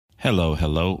Hello,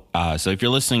 hello. So if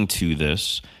you're listening to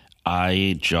this,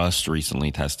 I just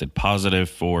recently tested positive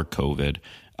for COVID.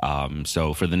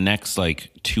 So for the next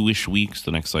two-ish weeks,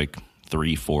 the next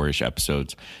three, four-ish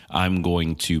episodes, I'm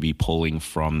going to be pulling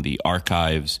from the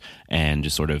archives and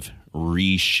just sort of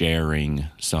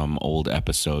resharing some old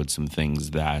episodes, some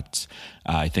things that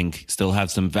I think still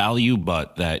have some value,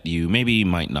 but that you maybe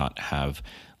might not have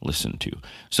listen to.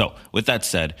 So with that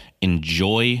said,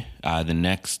 enjoy the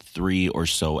next three or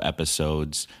so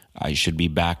episodes. I should be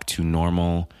back to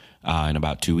normal in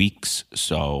about 2 weeks.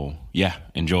 So yeah,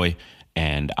 enjoy,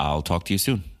 and I'll talk to you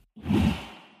soon.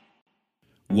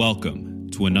 Welcome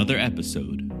to another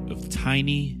episode of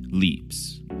Tiny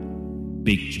Leaps,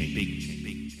 Big Change.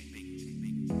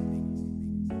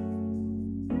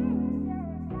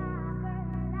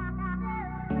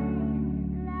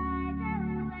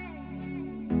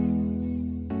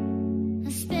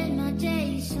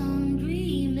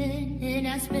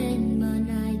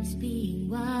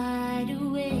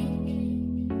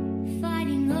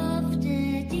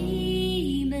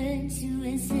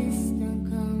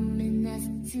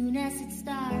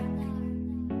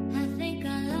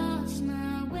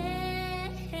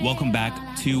 Welcome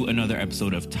back to another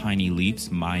episode of Tiny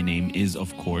Leaps. My name is,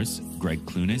 of course, Greg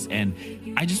Clunas, and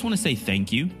I just want to say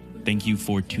thank you. Thank you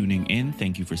for tuning in.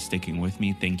 Thank you for sticking with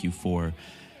me. Thank you for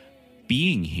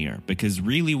being here, because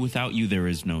really without you, there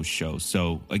is no show.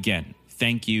 So again,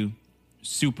 thank you.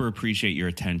 Super appreciate your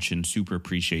attention. Super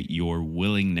appreciate your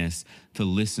willingness to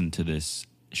listen to this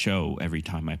show every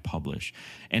time I publish.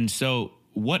 And so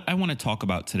what I want to talk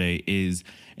about today is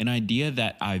an idea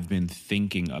that I've been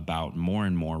thinking about more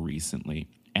and more recently.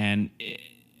 And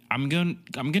I'm going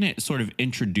to sort of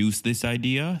introduce this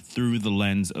idea through the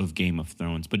lens of Game of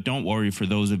Thrones. But don't worry, for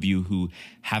those of you who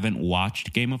haven't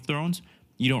watched Game of Thrones,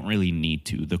 you don't really need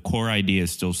to. The core idea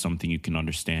is still something you can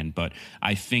understand. But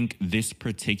I think this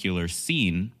particular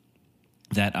scene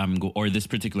that this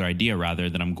particular idea rather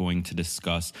that I'm going to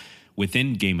discuss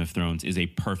within Game of Thrones is a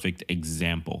perfect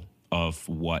example of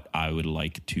what I would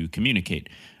like to communicate.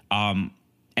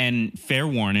 And fair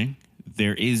warning,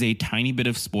 there is a tiny bit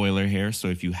of spoiler here. So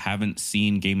if you haven't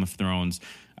seen Game of Thrones,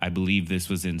 I believe this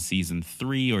was in season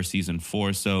 3 or season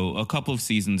 4. So a couple of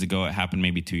seasons ago, it happened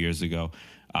maybe 2 years ago.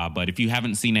 But if you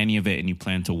haven't seen any of it and you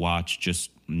plan to watch,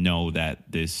 just know that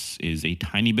this is a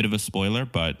tiny bit of a spoiler,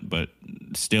 but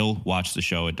still watch the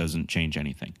show. It doesn't change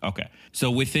anything. Okay. So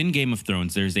within Game of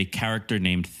Thrones, there's a character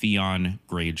named Theon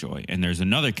Greyjoy, and there's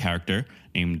another character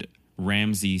named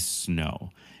Ramsay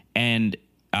Snow. And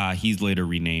he's later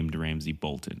renamed Ramsay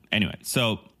Bolton. Anyway,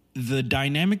 so the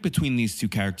dynamic between these two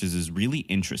characters is really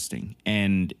interesting,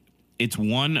 and it's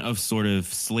one of sort of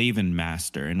slave and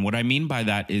master. And what I mean by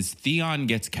that is Theon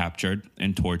gets captured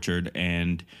and tortured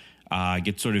and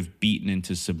gets sort of beaten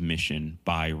into submission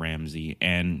by Ramsay.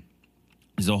 And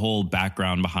there's a whole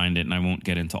background behind it, and I won't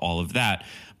get into all of that.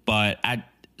 But at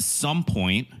some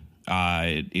point,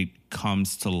 it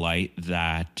comes to light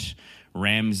that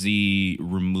Ramsay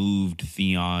removed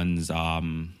Theon's,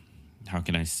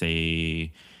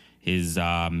 his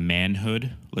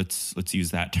manhood. Let's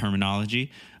use that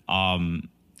terminology.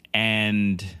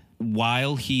 And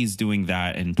while he's doing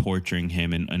that and torturing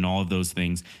him and all of those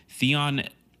things, Theon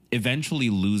eventually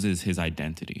loses his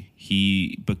identity.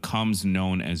 He becomes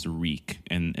known as Reek,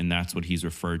 and that's what he's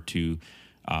referred to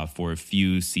for a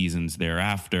few seasons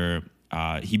thereafter.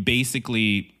 He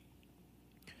basically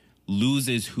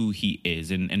loses who he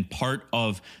is. And part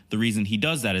of the reason he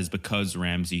does that is because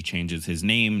Ramsay changes his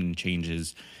name and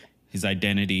changes his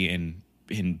identity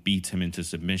and beats him into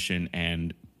submission.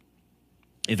 And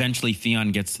eventually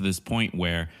Theon gets to this point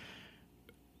where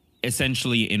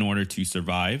essentially in order to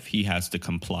survive, he has to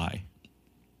comply.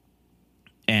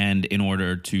 And in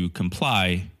order to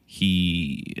comply,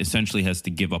 he essentially has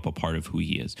to give up a part of who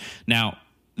he is. Now,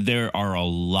 there are a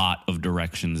lot of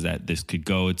directions that this could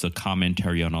go. It's a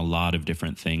commentary on a lot of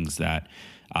different things that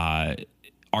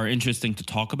are interesting to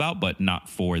talk about, but not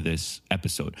for this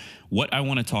episode. What I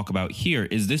want to talk about here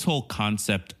is this whole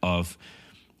concept of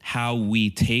how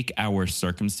we take our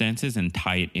circumstances and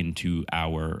tie it into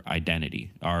our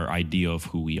identity, our idea of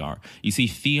who we are. You see,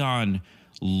 Theon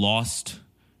lost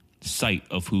sight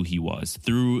of who he was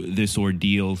through this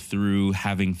ordeal, through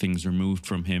having things removed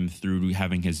from him, through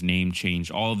having his name changed,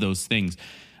 all of those things.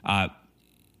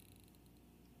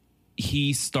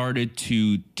 He started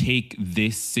to take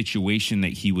this situation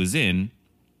that he was in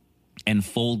and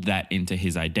fold that into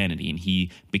his identity, and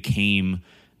he became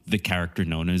the character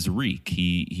known as Reek.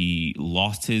 He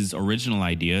lost his original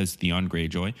idea as Theon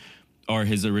Greyjoy, or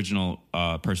his original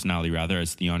personality rather,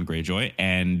 as Theon Greyjoy,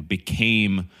 and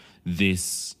became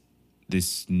this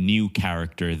this new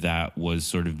character that was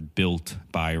sort of built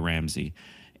by Ramsay.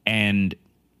 And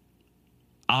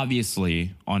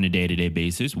obviously, on a day-to-day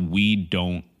basis, we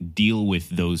don't deal with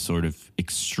those sort of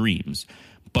extremes,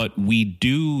 but we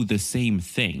do the same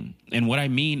thing. And what I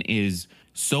mean is,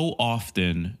 so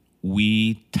often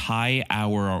we tie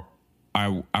our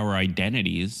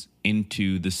identities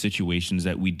into the situations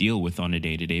that we deal with on a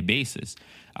day-to-day basis.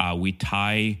 We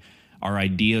tie our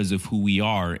ideas of who we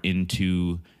are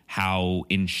into how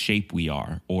in shape we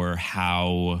are, or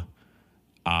how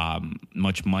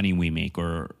much money we make,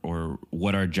 or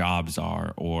what our jobs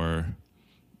are, or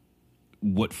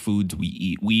what foods we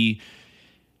eat. We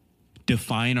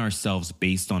define ourselves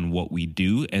based on what we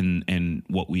do and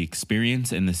what we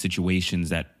experience and the situations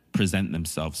that present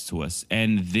themselves to us.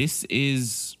 And this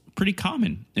is pretty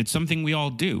common. It's something we all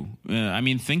do. I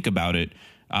mean, think about it.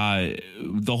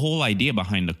 The whole idea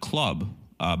behind a club,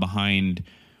 behind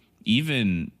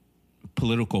even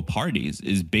political parties,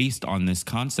 is based on this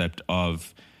concept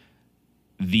of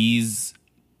these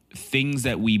things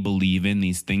that we believe in,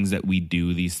 these things that we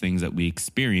do, these things that we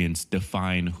experience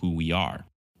define who we are.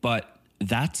 But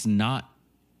that's not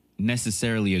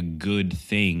necessarily a good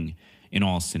thing in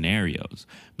all scenarios,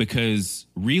 because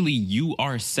really you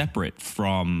are separate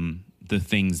from the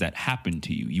things that happen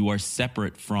to you. You are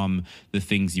separate from the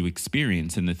things you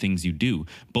experience and the things you do.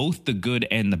 Both the good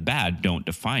and the bad don't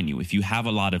define you. If you have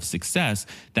a lot of success,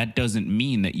 that doesn't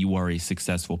mean that you are a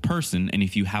successful person. And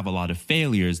if you have a lot of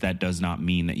failures, that does not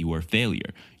mean that you are a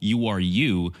failure. You are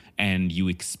you, and you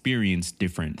experience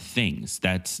different things.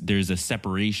 There's a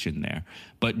separation there.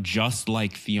 But just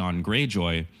like Theon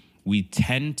Greyjoy, we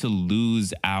tend to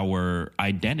lose our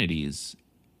identities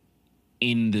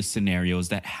in the scenarios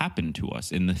that happen to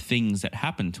us, in the things that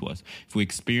happen to us. If we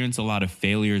experience a lot of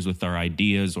failures with our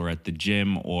ideas, or at the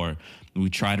gym, or we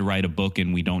try to write a book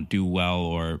and we don't do well,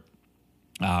 or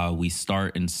we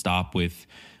start and stop with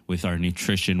our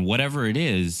nutrition, whatever it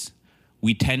is,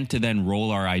 we tend to then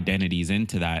roll our identities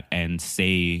into that and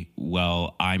say,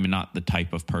 well, I'm not the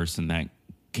type of person that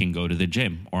can go to the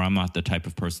gym, or I'm not the type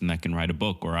of person that can write a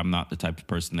book, or I'm not the type of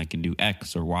person that can do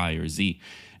X or Y or Z.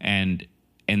 And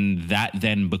that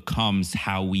then becomes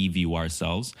how we view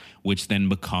ourselves, which then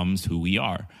becomes who we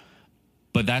are.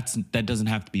 But that doesn't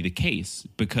have to be the case,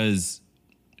 because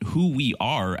who we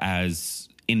are as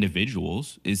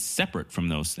individuals is separate from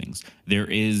those things. There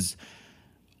is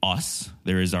us,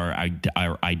 there is our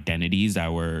identities,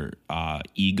 our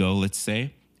ego, let's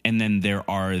say, and then there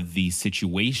are the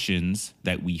situations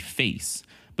that we face.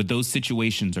 But those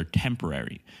situations are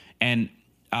temporary. And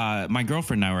my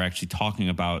girlfriend and I were actually talking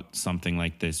about something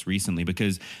like this recently,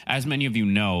 because as many of you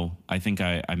know, I think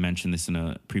I mentioned this in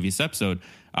a previous episode,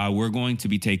 we're going to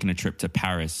be taking a trip to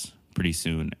Paris pretty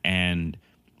soon. And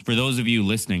for those of you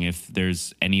listening, if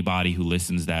there's anybody who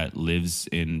listens that lives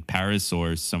in Paris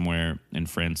or somewhere in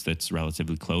France that's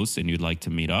relatively close and you'd like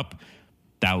to meet up,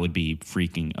 that would be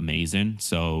freaking amazing.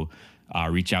 So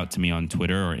reach out to me on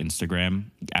Twitter or Instagram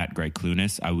at Greg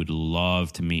Clunis. I would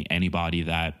love to meet anybody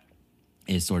that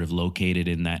is sort of located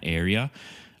in that area.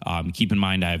 Keep in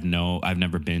mind, I've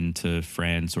never been to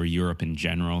France or Europe in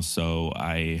general, so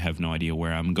I have no idea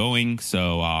where I'm going.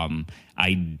 So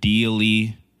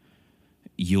ideally,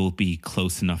 you'll be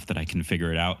close enough that I can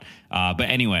figure it out. But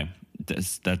anyway,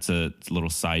 that's a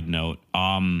little side note.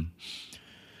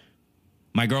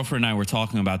 My girlfriend and I were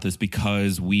talking about this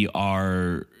because we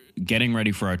are getting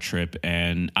ready for our trip,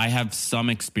 and I have some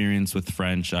experience with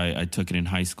French. I took it in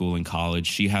high school and college.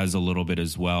 She has a little bit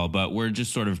as well, but we're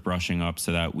just sort of brushing up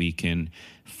so that we can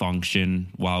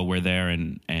function while we're there,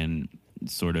 and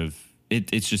sort of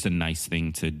it's just a nice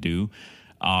thing to do.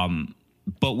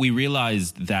 But we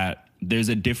realized that there's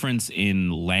a difference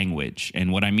in language,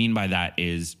 and what I mean by that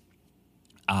is,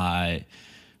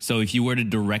 so if you were to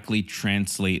directly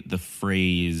translate the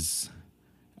phrase,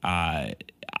 I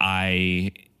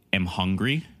am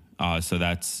hungry. So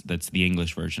that's the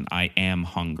English version. I am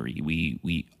hungry.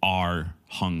 We are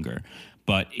hunger.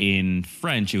 But in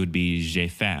French, it would be j'ai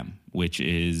faim, which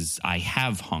is I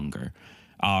have hunger.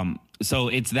 So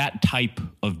it's that type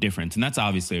of difference. And that's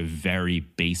obviously a very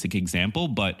basic example,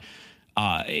 but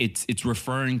it's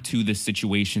referring to the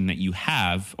situation that you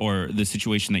have, or the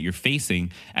situation that you're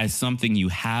facing, as something you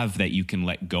have that you can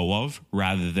let go of,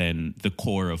 rather than the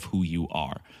core of who you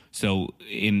are. So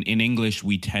in English,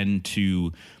 we tend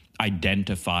to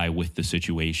identify with the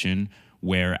situation,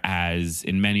 whereas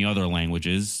in many other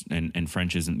languages, and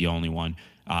French isn't the only one,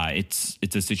 it's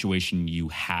a situation you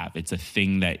have. It's a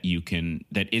thing that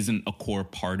that isn't a core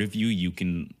part of you. You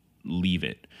can leave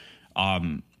it.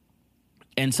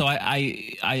 And so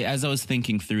I, as I was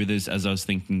thinking through this, as I was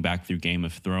thinking back through Game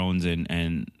of Thrones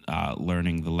and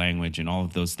learning the language and all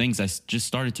of those things, just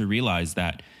started to realize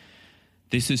that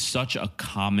this is such a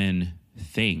common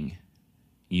thing.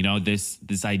 You know, this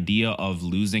idea of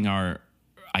losing our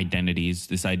identities,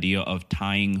 this idea of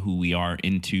tying who we are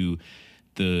into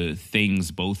the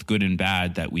things, both good and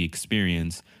bad, that we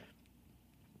experience,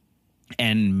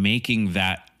 and making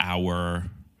that our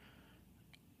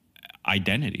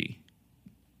identity.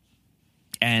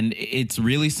 And it's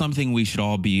really something we should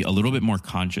all be a little bit more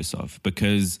conscious of,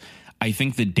 because I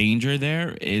think the danger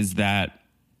there is that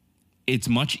it's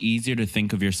much easier to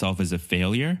think of yourself as a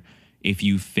failure if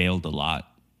you failed a lot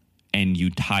and you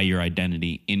tie your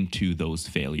identity into those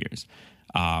failures.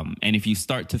 And if you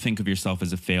start to think of yourself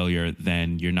as a failure,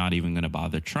 then you're not even going to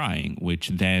bother trying, which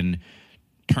then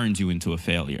turns you into a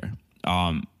failure.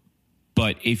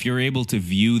 But if you're able to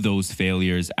view those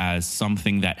failures as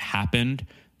something that happened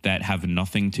that have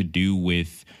nothing to do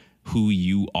with who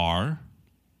you are,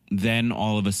 then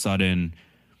all of a sudden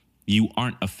you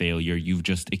aren't a failure. You've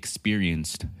just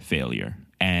experienced failure.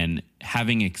 And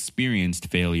having experienced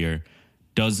failure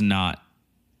does not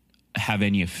have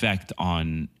any effect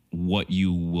on what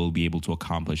you will be able to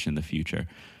accomplish in the future.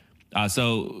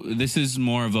 So this is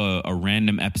more of a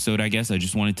random episode, I guess. I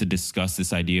just wanted to discuss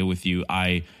this idea with you.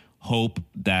 I hope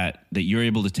that you're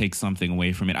able to take something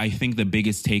away from it. I think the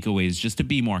biggest takeaway is just to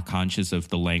be more conscious of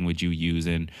the language you use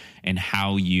and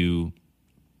how you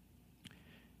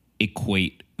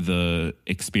equate the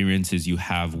experiences you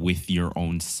have with your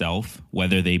own self,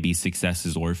 whether they be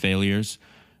successes or failures,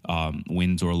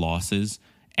 wins or losses.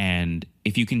 And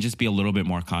if you can just be a little bit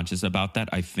more conscious about that,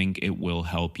 I think it will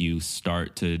help you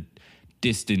start to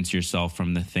distance yourself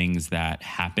from the things that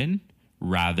happen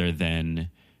rather than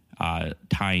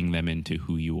tying them into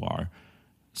who you are.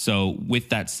 So with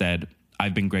that said,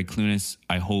 I've been Greg Clunis.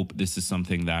 I hope this is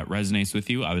something that resonates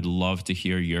with you. I would love to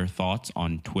hear your thoughts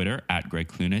on Twitter at Greg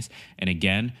Clunis. And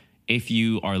again, if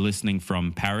you are listening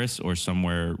from Paris or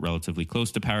somewhere relatively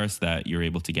close to Paris that you're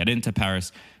able to get into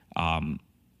Paris,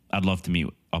 I'd love to meet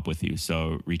up with you.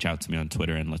 So reach out to me on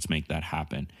Twitter and let's make that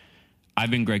happen.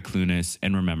 I've been Greg Clunis.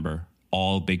 And remember,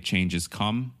 all big changes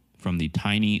come from the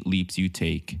tiny leaps you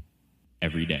take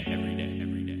every day. Every day,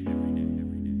 every day, every day, every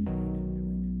day.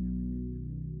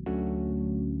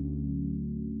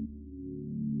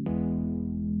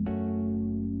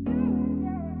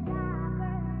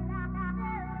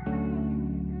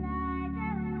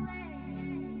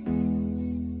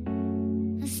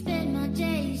 I spend my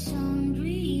days on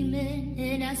dreaming,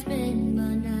 and I spend